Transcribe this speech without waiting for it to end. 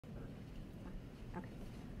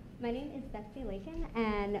My name is Betsy Laikin,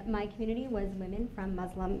 and my community was women from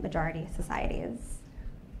Muslim majority societies.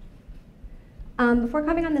 Before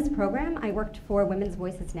coming on this program, I worked for Women's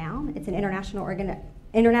Voices Now. It's an international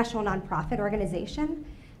nonprofit organization,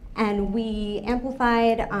 and we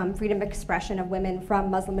amplified freedom of expression of women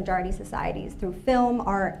from Muslim majority societies through film,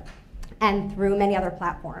 art, and through many other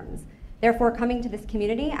platforms. Therefore, coming to this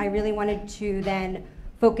community, I really wanted to then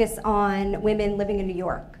focus on women living in New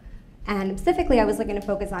York. And specifically, I was looking to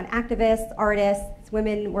focus on activists, artists,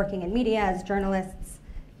 women working in media as journalists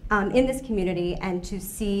in this community, and to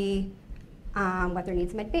see what their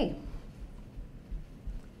needs might be.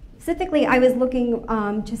 Specifically, I was looking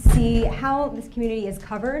to see how this community is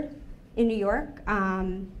covered in New York,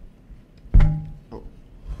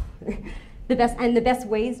 the best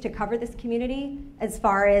ways to cover this community as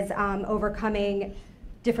far as overcoming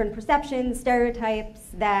different perceptions, stereotypes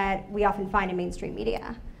that we often find in mainstream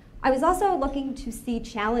media. I was also looking to see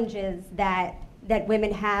challenges that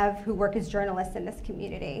women have who work as journalists in this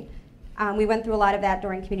community. We went through a lot of that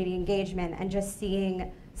during community engagement, and just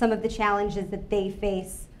seeing some of the challenges that they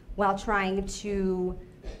face while trying to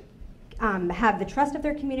have the trust of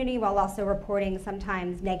their community while also reporting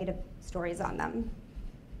sometimes negative stories on them.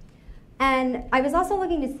 And I was also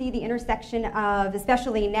looking to see the intersection of,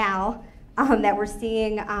 especially now, that we're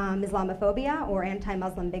seeing Islamophobia or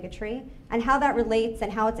anti-Muslim bigotry, and how that relates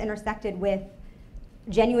and how it's intersected with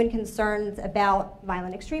genuine concerns about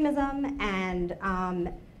violent extremism and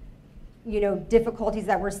difficulties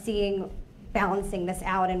that we're seeing balancing this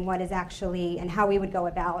out, and what is actually, and how we would go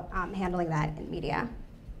about handling that in media.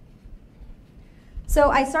 So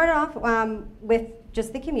I started off with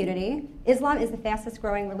just the community. Islam is the fastest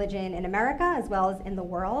growing religion in America as well as in the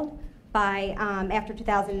world. By after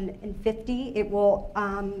 2050, it will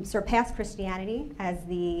surpass Christianity as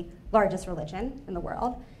the largest religion in the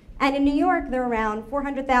world. And in New York, there are around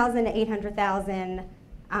 400,000 to 800,000,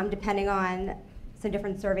 depending on some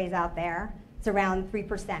different surveys out there. It's around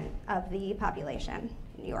 3% of the population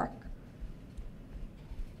in New York.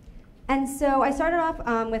 And so I started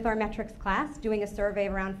off with our metrics class, doing a survey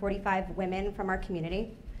of around 45 women from our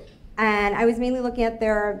community. And I was mainly looking at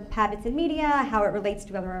their habits in media, how it relates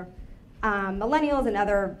to other millennials and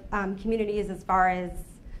other communities as far as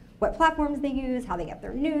what platforms they use, how they get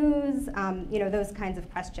their news, those kinds of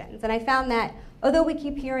questions. And I found that although we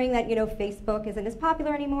keep hearing that Facebook isn't as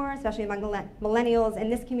popular anymore, especially among millennials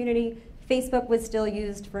in this community, Facebook was still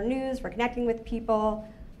used for news, for connecting with people,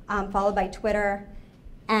 followed by Twitter.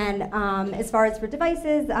 And as far as for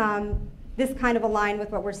devices, this kind of aligned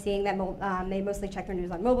with what we're seeing, that they mostly check their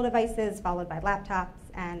news on mobile devices, followed by laptops,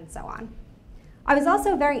 and so on. I was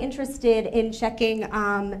also very interested in checking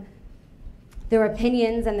their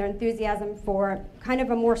opinions and their enthusiasm for kind of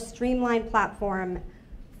a more streamlined platform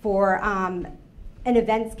for an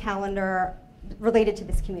events calendar related to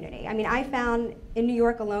this community. I mean, I found in New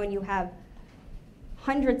York alone, you have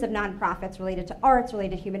hundreds of nonprofits related to arts,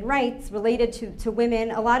 related to human rights, related to women.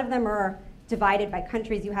 A lot of them are divided by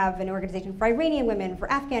countries. You have an organization for Iranian women,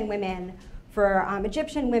 for Afghan women, for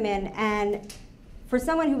Egyptian women, and for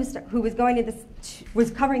someone who was going to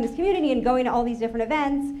was covering this community and going to all these different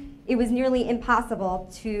events, it was nearly impossible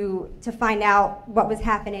to find out what was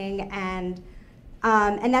happening, and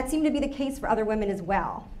that seemed to be the case for other women as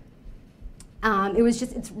well.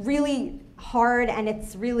 It's really hard, and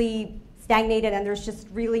it's really stagnated, and there's just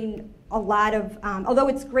really a lot of, although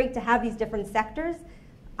it's great to have these different sectors,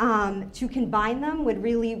 to combine them would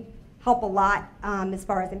really help a lot as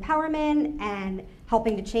far as empowerment and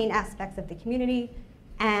helping to change aspects of the community.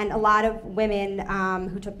 And a lot of women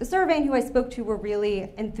who took the survey and who I spoke to were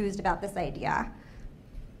really enthused about this idea.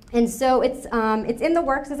 And so it's in the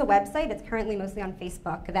works as a website. It's currently mostly on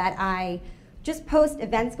Facebook, that I just post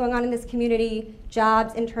events going on in this community,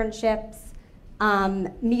 jobs, internships,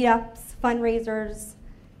 meetups, fundraisers,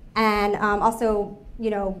 and also,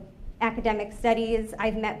 academic studies.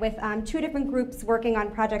 I've met with 2 different groups working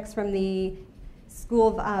on projects from the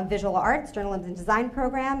School of Visual Arts, Journalism and Design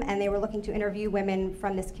program, and they were looking to interview women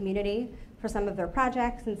from this community for some of their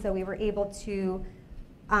projects, and so we were able to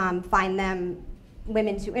find them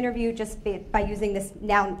women to interview just by using this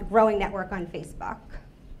now growing network on Facebook.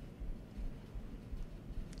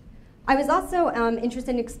 I was also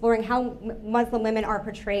interested in exploring how Muslim women are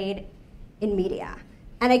portrayed in media.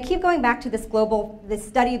 And I keep going back to this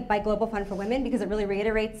study by Global Fund for Women, because it really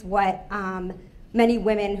reiterates what many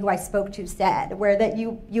women who I spoke to said, where that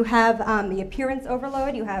you have the appearance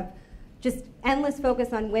overload, you have just endless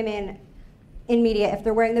focus on women in media, if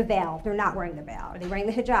they're wearing the veil, if they're not wearing the veil, are they wearing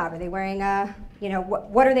the hijab, are they wearing a,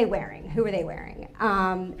 what are they wearing, who are they wearing,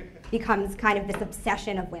 becomes kind of this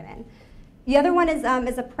obsession of women. The other one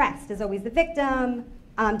is oppressed, is always the victim,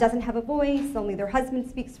 doesn't have a voice, only their husband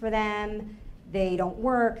speaks for them, they don't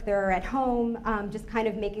work, they're at home, just kind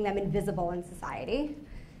of making them invisible in society.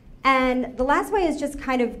 And the last way is just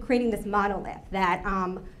kind of creating this monolith that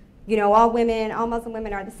you know, all Muslim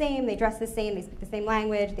women are the same, they dress the same, they speak the same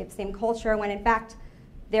language, they have the same culture, when in fact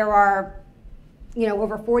there are, you know,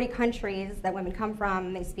 over 40 countries that women come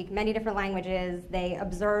from, they speak many different languages, they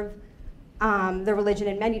observe their religion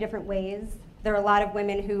in many different ways. There are a lot of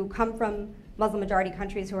women who come from Muslim majority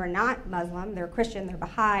countries who are not Muslim, they're Christian, they're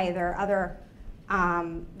Baha'i, there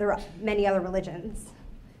are many other religions.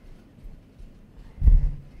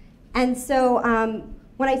 And so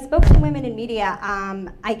when I spoke to women in media,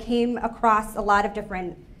 I came across a lot of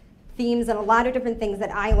different themes and a lot of different things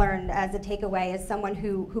that I learned as a takeaway as someone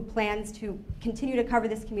who plans to continue to cover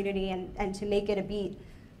this community and to make it a beat.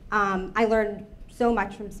 I learned so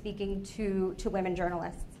much from speaking to women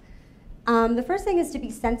journalists. The first thing is to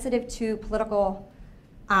be sensitive to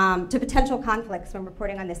potential conflicts when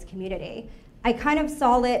reporting on this community. I kind of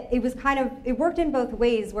saw it worked in both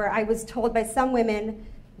ways, where I was told by some women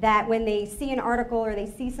that when they see an article or they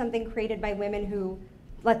see something created by women who,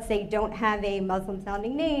 let's say, don't have a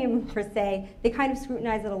Muslim-sounding name, per se, they kind of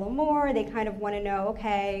scrutinize it a little more. They kind of want to know,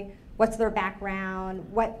 okay, what's their background?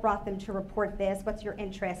 What brought them to report this? What's your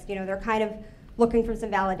interest? You know, they're kind of looking for some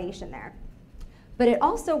validation there. But it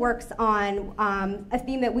also works on a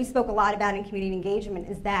theme that we spoke a lot about in community engagement,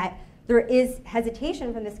 is that there is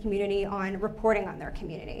hesitation from this community on reporting on their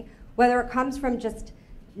community, whether it comes from just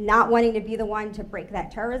not wanting to be the one to break that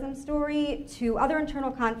terrorism story, to other internal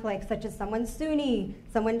conflicts, such as someone's Sunni,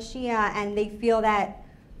 someone's Shia, and they feel that,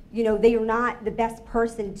 you know, they are not the best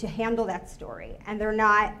person to handle that story, and they're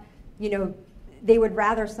not, you know, they would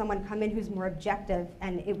rather someone come in who's more objective,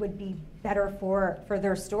 and it would be better for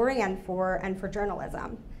their story and for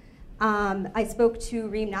journalism. I spoke to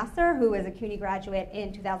Reem Nasser, who is a CUNY graduate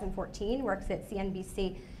in 2014, works at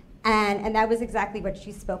CNBC, and that was exactly what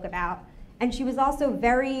she spoke about. And she was also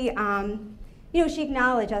very, you know, she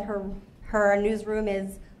acknowledged that her newsroom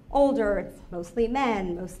is older, it's mostly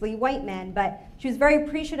men, mostly white men, but she was very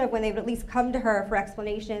appreciative when they would at least come to her for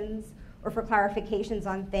explanations or for clarifications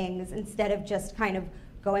on things, instead of just kind of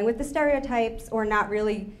going with the stereotypes or not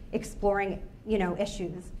really exploring, you know,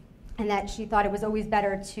 issues. And that she thought it was always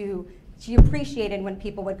better she appreciated when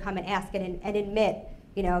people would come and ask it and admit,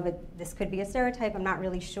 you know, that this could be a stereotype, I'm not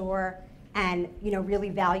really sure, and, you know, really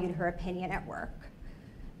valued her opinion at work.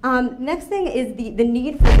 Next thing is the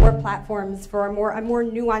need for more platforms for a more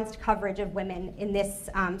nuanced coverage of women in this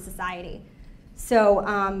society.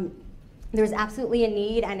 So there's absolutely a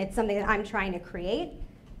need, and it's something that I'm trying to create,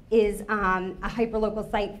 is a hyperlocal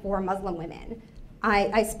site for Muslim women.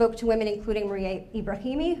 I spoke to women including Maria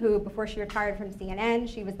Ibrahimi, who before she retired from CNN,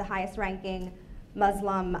 she was the highest ranking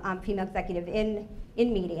Muslim female executive in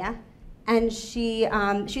media. And she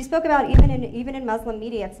spoke about even in Muslim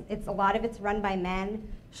media, it's a lot of it's run by men.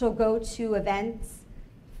 She'll go to events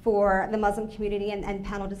for the Muslim community, and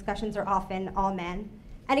panel discussions are often all men.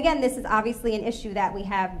 And again, this is obviously an issue that we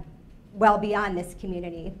have well beyond this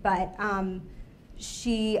community, but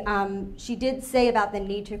she did say about the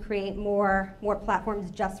need to create more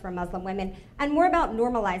platforms just for Muslim women, and more about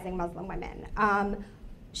normalizing Muslim women.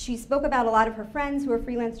 She spoke about a lot of her friends who are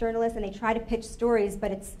freelance journalists, and they try to pitch stories,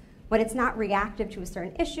 but when it's not reactive to a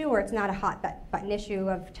certain issue, or it's not a hot button issue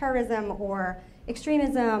of terrorism or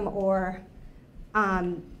extremism or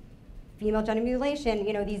female genital mutilation,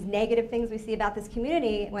 you know, these negative things we see about this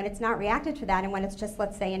community, when it's not reactive to that, and when it's just,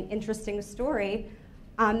 let's say, an interesting story,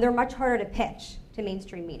 they're much harder to pitch to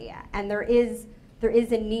mainstream media. And there is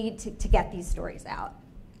a need to get these stories out.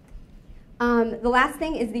 The last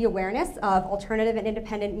thing is the awareness of alternative and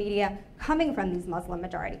independent media coming from these Muslim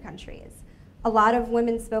majority countries. A lot of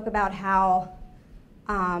women spoke about how,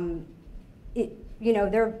 you know,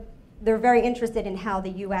 they're very interested in how the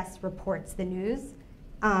U.S. reports the news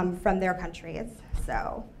from their countries.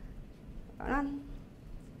 So, hold on.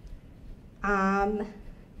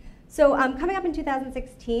 Coming up in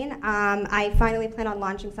 2016, I finally plan on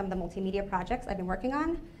launching some of the multimedia projects I've been working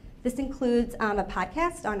on. This includes a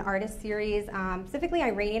podcast on artist series, specifically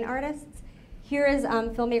Iranian artists. Here is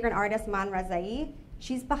filmmaker and artist Man Razai.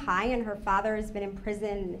 She's Baha'i, and her father has been in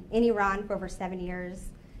prison in Iran for over 7 years.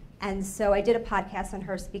 And so I did a podcast on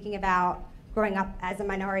her speaking about growing up as a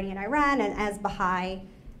minority in Iran and as Baha'i,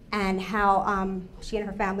 and how she and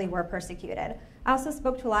her family were persecuted. I also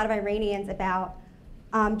spoke to a lot of Iranians about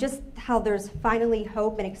just how there's finally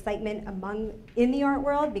hope and excitement in the art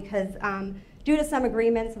world, because due to some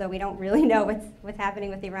agreements, though we don't really know what's happening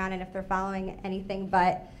with Iran and if they're following anything,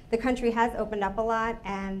 but the country has opened up a lot,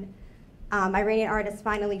 and Iranian artists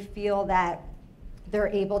finally feel that they're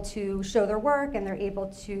able to show their work and they're able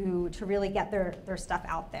to really get their stuff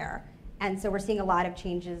out there. And so we're seeing a lot of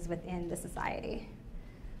changes within the society.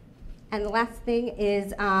 And the last thing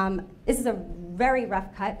is, this is a very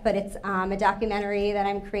rough cut, but it's a documentary that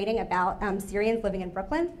I'm creating about Syrians living in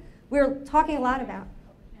Brooklyn. We're talking a lot about,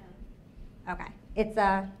 okay, it's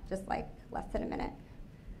just like less than a minute.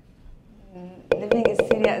 Living in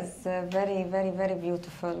Syria is very, very, very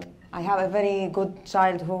beautiful. I have a very good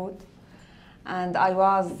childhood, and I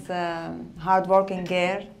was hard-working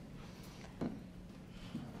girl.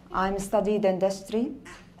 I studied dentistry,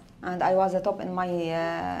 and I was a top in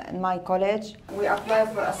my college. We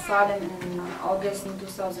applied for asylum in August in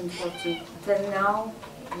 2014. Till now,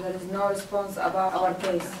 there is no response about our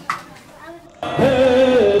case.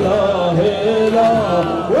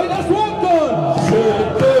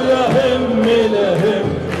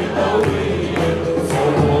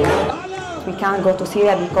 We can't go to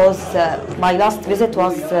Syria because my last visit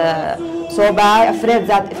was so bad. Afraid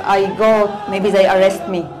that if I go, maybe they arrest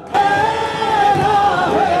me.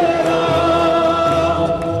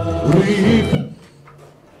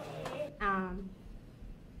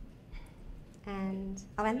 And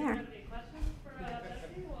I'll end there. Any questions for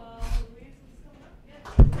Betsy while Louise is coming up? Yeah.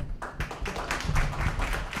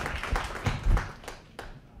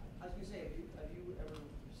 I was going to say, have you ever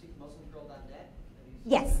seen MuslimGirl.net?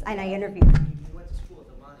 Yes, and I interviewed. You went to school with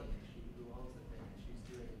Amani, who owns the thing, and she's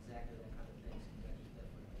doing exactly that kind of thing. So you guys should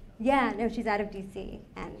definitely Yeah, no, she's out of DC,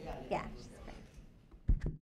 and yeah.